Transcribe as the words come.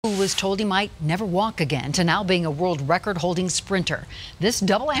Who was told he might never walk again to now being a world record-holding sprinter. This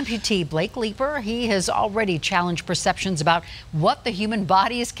double amputee, Blake Leeper, he has already challenged perceptions about what the human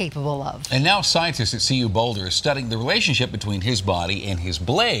body is capable of. And now scientists at CU Boulder are studying the relationship between his body and his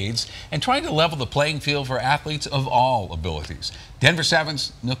blades and trying to level the playing field for athletes of all abilities. Denver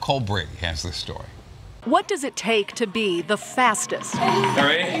 7's Nicole Brady has this story. What does it take to be the fastest? All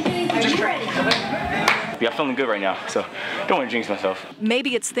right, just ready. Yeah, I'm feeling good right now, so don't want to jinx myself.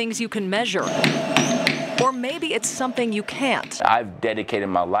 Maybe it's things you can measure, or maybe it's something you can't. I've dedicated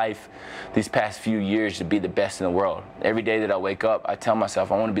my life these past few years to be the best in the world. Every day that I wake up, I tell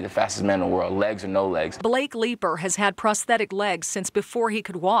myself I want to be the fastest man in the world, legs or no legs. Blake Leeper has had prosthetic legs since before he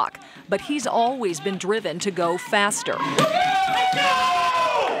could walk, but he's always been driven to go faster.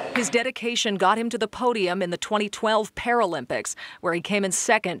 His dedication got him to the podium in the 2012 Paralympics, where he came in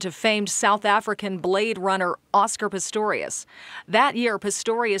second to famed South African blade runner Oscar Pistorius. That year,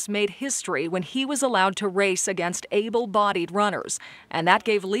 Pistorius made history when he was allowed to race against able-bodied runners, and that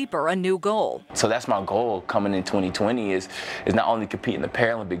gave Leeper a new goal. So that's my goal coming in 2020 is not only compete in the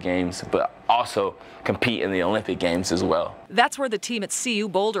Paralympic Games, but also compete in the Olympic Games as well. That's where the team at CU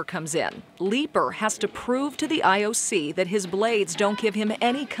Boulder comes in. Leeper has to prove to the IOC that his blades don't give him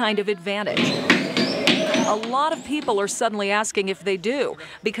any kind of advantage. A lot of people are suddenly asking if they do,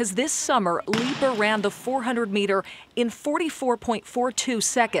 because this summer, Leeper ran the 400-meter in 44.42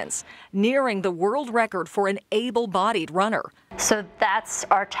 seconds, nearing the world record for an able-bodied runner. So that's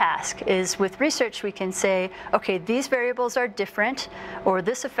our task, is with research we can say, okay, these variables are different, or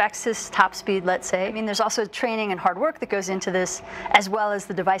this affects his top speed, let's say. I mean, there's also training and hard work that goes into this, as well as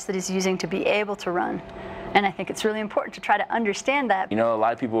the device that he's using to be able to run. And I think it's really important to try to understand that. You know, a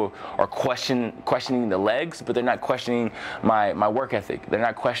lot of people are questioning the legs, but they're not questioning my work ethic. They're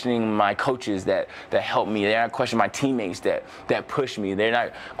not questioning my coaches that help me. They're not questioning my teammates that push me. They're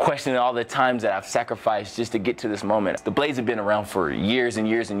not questioning all the times that I've sacrificed just to get to this moment. The blades have been around for years and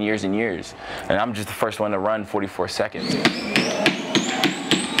years and years and years, and I'm just the first one to run 44 seconds.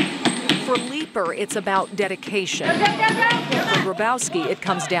 For Leeper, it's about dedication. For Grabowski, it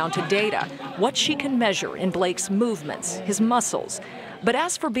comes down to data, what she can measure in Blake's movements, his muscles. But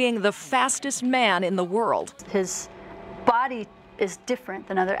as for being the fastest man in the world, his body is different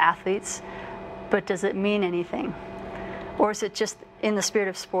than other athletes, but does it mean anything? Or is it just in the spirit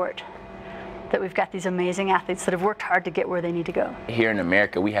of sport that we've got these amazing athletes that have worked hard to get where they need to go? Here in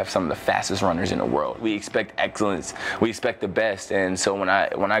America, we have some of the fastest runners in the world. We expect excellence. We expect the best. And so when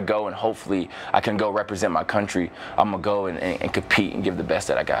I go and hopefully I can go represent my country, I'm going to go and compete and give the best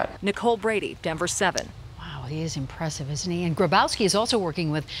that I got. Nicole Brady, Denver 7. Wow, he is impressive, isn't he? And Grabowski is also working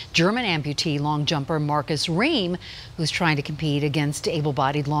with German amputee long jumper Marcus Rehm, who's trying to compete against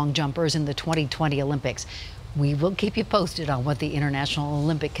able-bodied long jumpers in the 2020 Olympics. We will keep you posted on what the International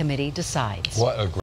Olympic Committee decides. What a